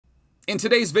In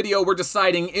today's video, we're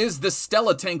deciding, is the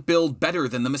Stella tank build better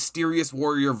than the Mysterious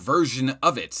Warrior version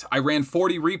of it? I ran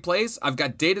 40 replays, I've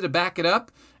got data to back it up,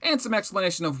 and some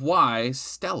explanation of why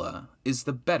Stella is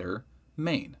the better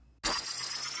main.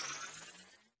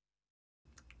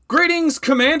 Greetings,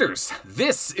 Commanders!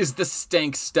 This is the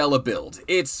Stank Stella build.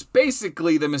 It's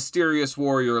basically the Mysterious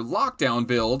Warrior lockdown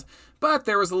build, but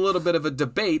there was a little bit of a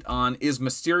debate on, is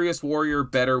Mysterious Warrior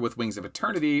better with Wings of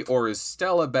Eternity, or is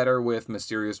Stella better with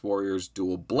Mysterious Warrior's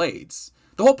dual blades?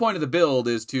 The whole point of the build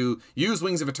is to use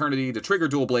Wings of Eternity to trigger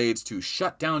dual blades to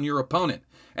shut down your opponent,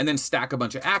 and then stack a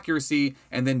bunch of accuracy,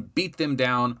 and then beat them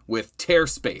down with tear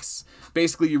space.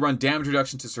 Basically, you run damage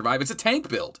reduction to survive. It's a tank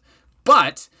build,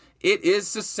 but it is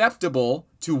susceptible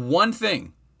to one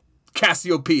thing: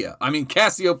 Cassiopeia. I mean,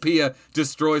 Cassiopeia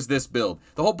destroys this build.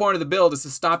 The whole point of the build is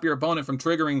to stop your opponent from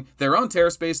triggering their own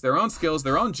tear space, their own skills,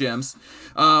 their own gems.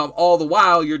 All the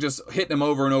while, you're just hitting them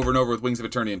over and over and over with Wings of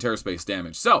Eternity and tear space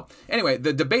damage. So, anyway,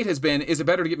 the debate has been, is it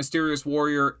better to get Mysterious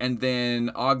Warrior and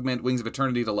then augment Wings of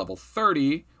Eternity to level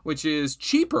 30, which is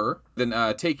cheaper than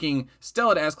taking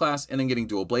Stella to S-Class and then getting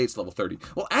dual blades to level 30.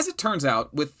 Well, as it turns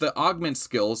out, with the augment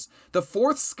skills, the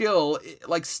fourth skill,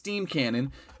 like Steam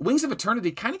Cannon, Wings of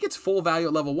Eternity kind of gets full value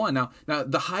at level 1. Now,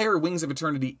 the higher Wings of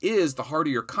Eternity is, the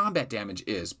harder your combat damage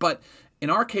is. But in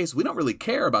our case, we don't really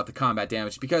care about the combat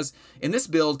damage, because in this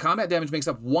build, combat damage makes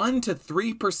up 1 to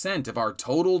 3% of our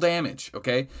total damage,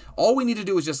 okay? All we need to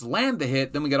do is just land the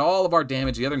hit, then we get all of our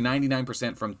damage, the other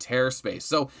 99% from tear space.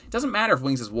 So it doesn't matter if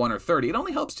Wings is 1 or 30, it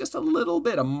only helps just a little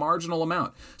bit, a marginal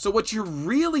amount. So what you're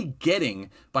really getting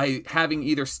by having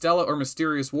either Stella or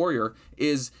Mysterious Warrior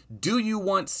is, do you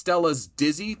want Stella's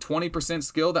Dizzy 20%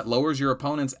 skill that lowers your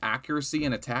opponent's accuracy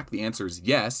and attack? The answer is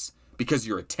yes, because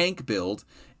you're a tank build.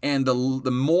 And the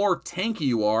more tanky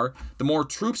you are, the more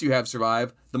troops you have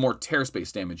survive, the more tear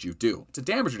space damage you do. It's a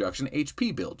damage reduction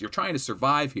HP build. You're trying to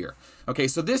survive here. Okay,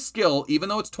 so this skill, even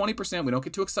though it's 20%, we don't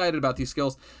get too excited about these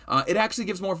skills, it actually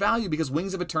gives more value because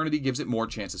Wings of Eternity gives it more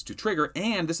chances to trigger,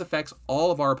 and this affects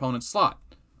all of our opponent's slot.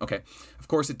 Okay, of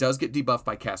course it does get debuffed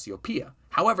by Cassiopeia.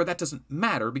 However, that doesn't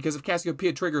matter, because if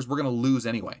Cassiopeia triggers, we're going to lose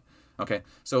anyway. Okay,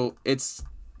 so it's,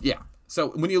 yeah. So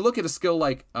when you look at a skill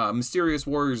like Mysterious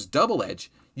Warrior's Double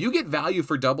Edge, you get value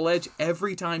for Double Edge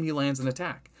every time he lands an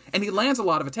attack. And he lands a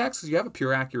lot of attacks because you have a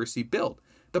pure accuracy build.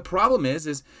 The problem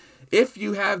is if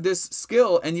you have this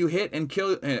skill and you hit and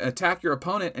kill, attack your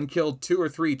opponent and kill 2 or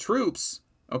 3 troops,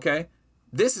 okay,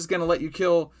 this is going to let you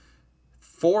kill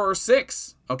 4 or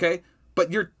 6, okay? But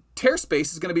your tear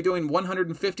space is going to be doing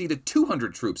 150 to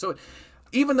 200 troops. So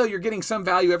even though you're getting some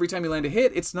value every time you land a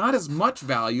hit, it's not as much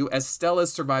value as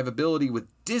Stella's survivability with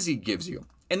Dizzy gives you.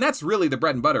 And that's really the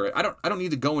bread and butter. I don't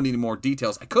need to go into any more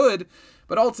details. I could,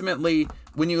 but ultimately,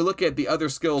 when you look at the other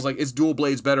skills, like is dual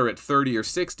blades better at 30 or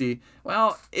 60?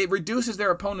 Well, it reduces their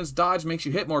opponent's dodge, makes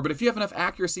you hit more. But if you have enough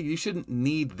accuracy, you shouldn't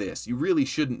need this. You really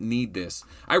shouldn't need this.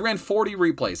 I ran 40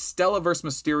 replays, Stella versus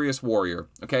Mysterious Warrior.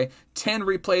 Okay, 10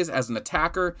 replays as an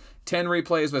attacker, 10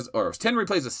 replays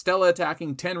as Stella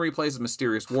attacking, 10 replays as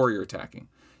Mysterious Warrior attacking.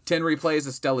 10 replays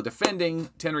of Stella defending,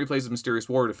 10 replays of Mysterious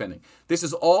Warrior defending. This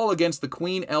is all against the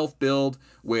Queen Elf build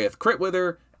with Crit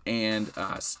Wither and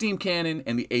Steam Cannon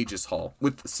and the Aegis Hull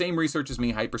with the same research as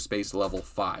me, Hyperspace level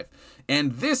 5.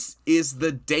 And this is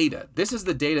the data. This is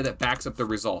the data that backs up the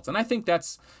results. And I think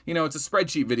that's, you know, it's a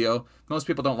spreadsheet video. Most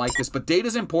people don't like this, but data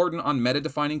is important on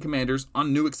meta-defining commanders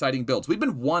on new exciting builds. We've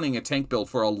been wanting a tank build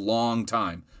for a long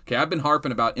time. Okay, I've been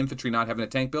harping about infantry not having a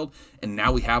tank build, and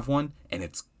now we have one, and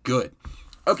it's good.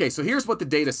 Okay, so here's what the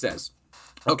data says.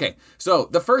 Okay, so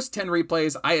the first 10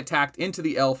 replays, I attacked into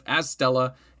the elf as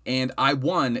Stella, and I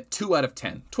won 2 out of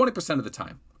 10, 20% of the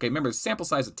time. Okay, remember, the sample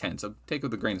size of 10, so take it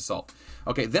with a grain of salt.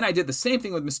 Okay, then I did the same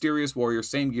thing with Mysterious Warrior,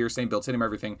 same gear, same build, same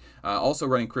everything. Also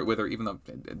running Crit Wither, even though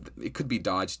it could be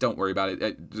dodge, don't worry about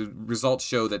it. The results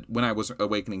show that when I was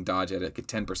awakening dodge, I had a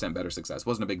 10% better success.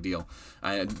 Wasn't a big deal.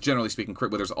 Generally speaking, Crit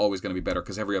Wither is always going to be better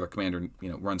because every other commander, you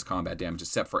know, runs combat damage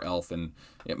except for Elf and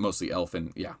mostly Elf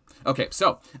and yeah. Okay,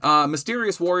 so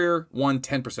Mysterious Warrior won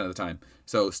 10% of the time.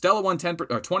 So Stella won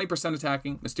 20%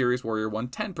 attacking, Mysterious Warrior won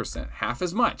 10%, half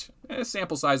as much.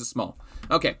 Sample size is small.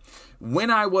 Okay, when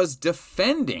I was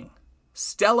defending,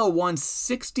 Stella won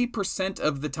 60%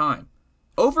 of the time,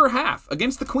 over half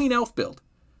against the Queen Elf build.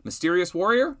 Mysterious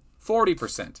Warrior,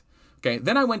 40%. Okay,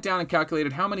 then I went down and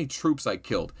calculated how many troops I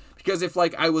killed. Because if,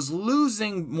 like, I was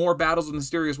losing more battles with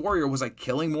Mysterious Warrior, was I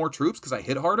killing more troops because I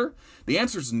hit harder? The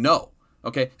answer is no.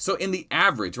 Okay, so in the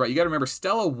average, right, you got to remember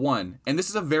Stella won, and this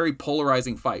is a very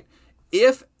polarizing fight.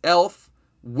 If Elf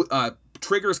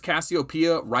triggers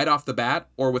Cassiopeia right off the bat,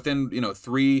 or within,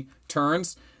 3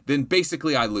 turns, then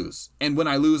basically I lose. And when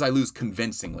I lose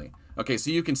convincingly. Okay, so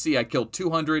you can see I killed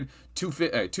 200,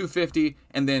 250,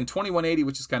 and then 2180,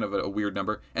 which is kind of a weird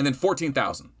number, and then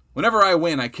 14,000. Whenever I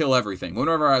win, I kill everything.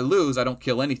 Whenever I lose, I don't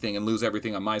kill anything and lose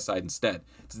everything on my side instead.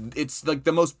 It's like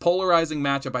the most polarizing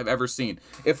matchup I've ever seen.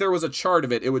 If there was a chart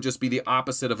of it, it would just be the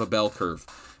opposite of a bell curve.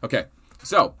 Okay,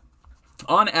 so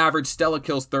on average, Stella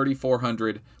kills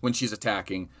 3,400 when she's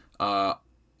attacking.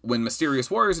 When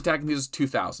Mysterious Warrior's attacking, he does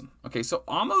 2,000. Okay, so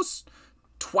almost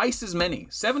twice as many,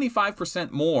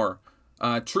 75% more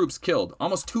troops killed,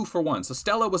 almost 2 for 1. So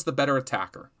Stella was the better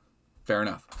attacker. Fair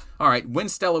enough. All right, when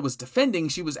Stella was defending,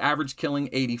 she was average killing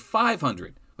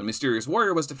 8,500. When Mysterious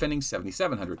Warrior was defending,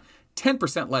 7,700.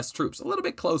 10% less troops, a little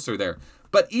bit closer there.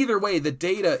 But either way, the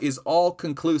data is all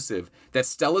conclusive that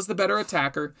Stella's the better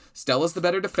attacker, Stella's the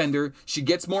better defender, she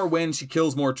gets more wins, she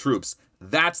kills more troops.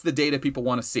 That's the data people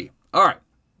want to see. All right,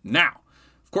 now,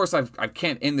 of course, I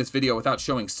can't end this video without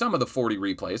showing some of the 40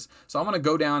 replays. So I'm going to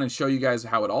go down and show you guys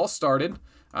how it all started.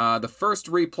 The first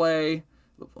replay,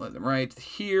 right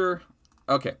here.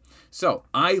 Okay, so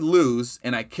I lose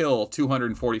and I kill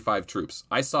 245 troops.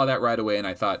 I saw that right away and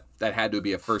I thought that had to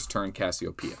be a first turn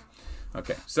Cassiopeia.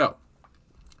 Okay, so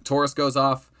Taurus goes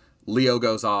off, Leo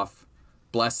goes off,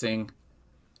 Blessing,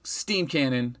 Steam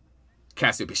Cannon,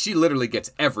 Cassiopeia. She literally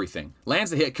gets everything.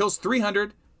 Lands a hit, kills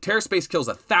 300, Terror Space kills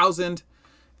 1,000,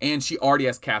 and she already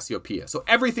has Cassiopeia. So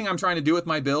everything I'm trying to do with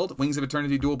my build, Wings of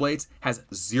Eternity Dual Blades, has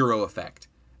 0 effect.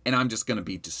 And I'm just going to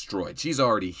be destroyed. She's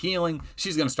already healing.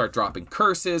 She's going to start dropping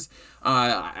curses.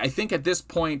 I think at this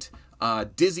point,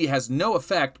 Dizzy has no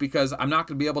effect because I'm not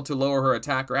going to be able to lower her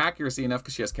attack or accuracy enough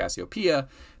because she has Cassiopeia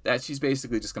that she's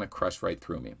basically just going to crush right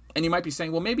through me. And you might be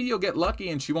saying, well, maybe you'll get lucky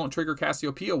and she won't trigger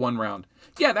Cassiopeia one round.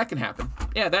 Yeah, that can happen.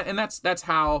 Yeah, that's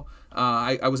how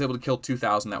I was able to kill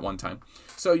 2,000 that one time.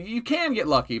 So you can get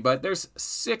lucky, but there's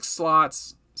 6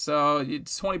 slots. So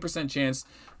it's 20% chance.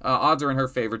 Odds are in her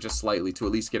favor just slightly to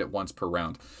at least get it once per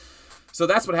round. So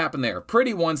that's what happened there.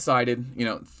 Pretty one-sided. You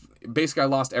know, basically I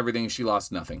lost everything. She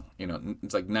lost nothing. You know,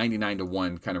 it's like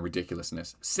 99-1 kind of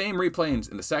ridiculousness. Same replay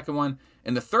in the second one.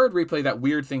 In the third replay, that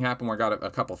weird thing happened where I got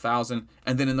a couple thousand.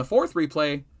 And then in the fourth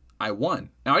replay, I won.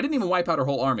 Now, I didn't even wipe out her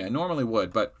whole army. I normally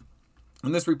would, but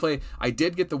in this replay, I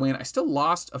did get the win. I still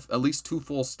lost at least 2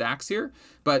 full stacks here,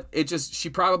 but it just,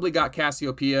 she probably got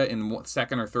Cassiopeia in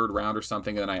second or third round or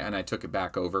something, and I took it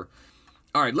back over.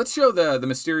 All right, let's show the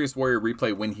Mysterious Warrior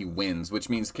replay when he wins, which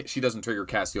means she doesn't trigger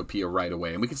Cassiopeia right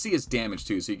away. And we can see his damage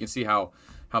too, so you can see how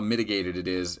mitigated it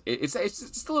is. It's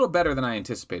just a little better than I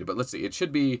anticipated, but let's see. It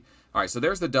should be, all right, so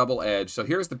there's the double edge. So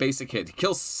here's the basic hit. He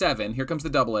kills 7. Here comes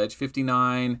the double edge,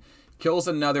 59. Kills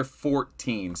another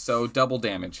 14, so double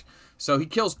damage. So he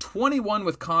kills 21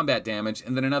 with combat damage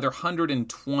and then another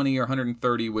 120 or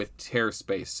 130 with Terror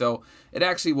Space. So it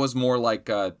actually was more like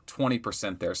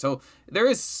 20% there. So there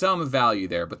is some value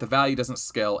there, but the value doesn't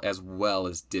scale as well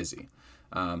as Dizzy.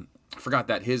 Forgot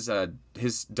that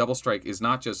his double strike is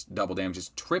not just double damage,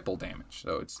 it's triple damage.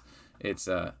 So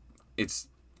it's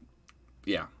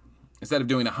yeah. Instead of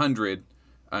doing 100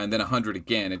 and then 100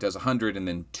 again, it does 100 and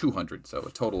then 200. So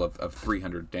a total of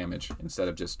 300 damage instead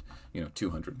of just,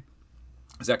 200.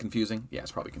 Is that confusing? Yeah,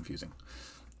 it's probably confusing.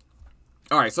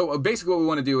 All right, so basically what we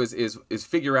want to do is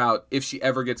figure out if she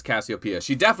ever gets Cassiopeia.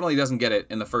 She definitely doesn't get it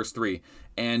in the first 3,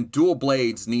 and Dual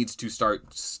Blades needs to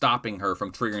start stopping her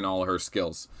from triggering all of her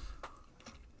skills.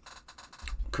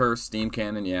 Curse, Steam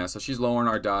Cannon, yeah, so she's lowering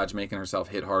our dodge, making herself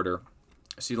hit harder.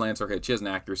 She lands her hit. She has an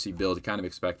accuracy build. You kind of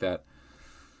expect that.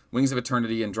 Wings of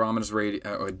Eternity, Andromeda's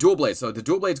Dual Blades. So the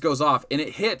Dual Blades goes off, and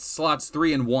it hits slots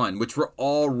 3 and 1, which were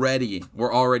already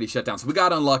shut down. So we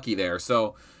got unlucky there.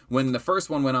 So when the first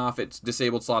one went off, it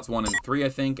disabled slots 1 and 3, I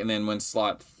think. And then when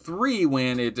slot 3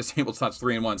 went, it disabled slots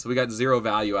 3 and 1. So we got 0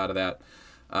 value out of that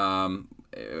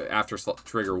after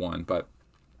trigger 1. But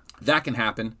that can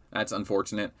happen. That's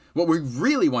unfortunate. What we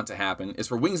really want to happen is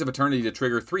for Wings of Eternity to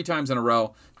trigger 3 times in a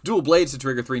row, Dual Blades to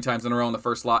trigger 3 times in a row in the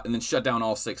first slot, and then shut down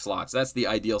all 6 slots. That's the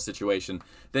ideal situation.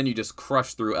 Then you just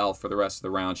crush through Elf for the rest of the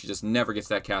round. She just never gets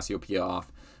that Cassiopeia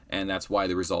off, and that's why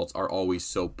the results are always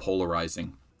so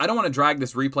polarizing. I don't want to drag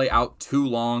this replay out too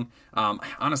long.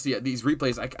 Honestly, these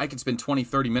replays, I could spend 20,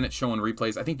 30 minutes showing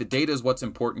replays. I think the data is what's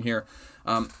important here.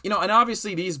 And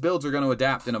obviously these builds are going to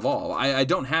adapt and evolve. I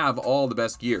don't have all the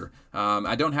best gear.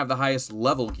 I don't have the highest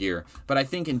level gear. But I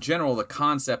think in general, the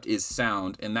concept is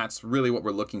sound, and that's really what we're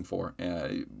looking for.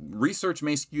 Research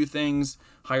may skew things.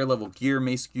 Higher level gear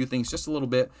may skew things just a little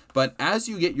bit. But as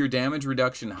you get your damage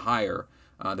reduction higher,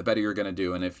 the better you're going to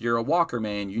do. And if you're a Walker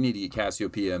man, you need to get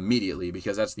Cassiopeia immediately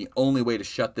because that's the only way to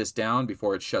shut this down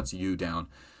before it shuts you down.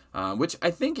 Which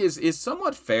I think is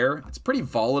somewhat fair. It's pretty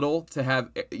volatile to have,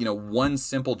 one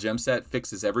simple gem set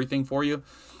fixes everything for you.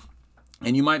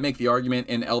 And you might make the argument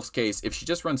in Elf's case, if she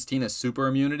just runs Tina's super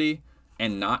immunity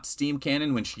and not Steam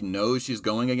Cannon when she knows she's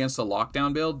going against a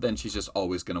lockdown build, then she's just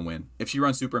always going to win. If she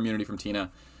runs super immunity from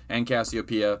Tina and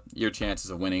Cassiopeia, your chances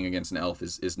of winning against an Elf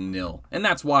is nil. And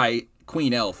that's why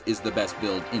Queen Elf is the best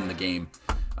build in the game.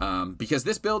 Because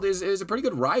this build is a pretty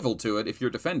good rival to it if you're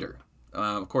a defender.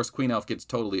 Of course, Queen Elf gets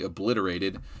totally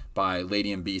obliterated by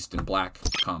Lady and Beast and Black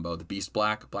combo. The Beast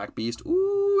Black, Black Beast.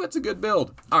 Ooh, that's a good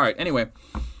build. All right, anyway,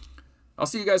 I'll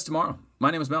see you guys tomorrow.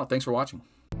 My name is Mel. Thanks for watching.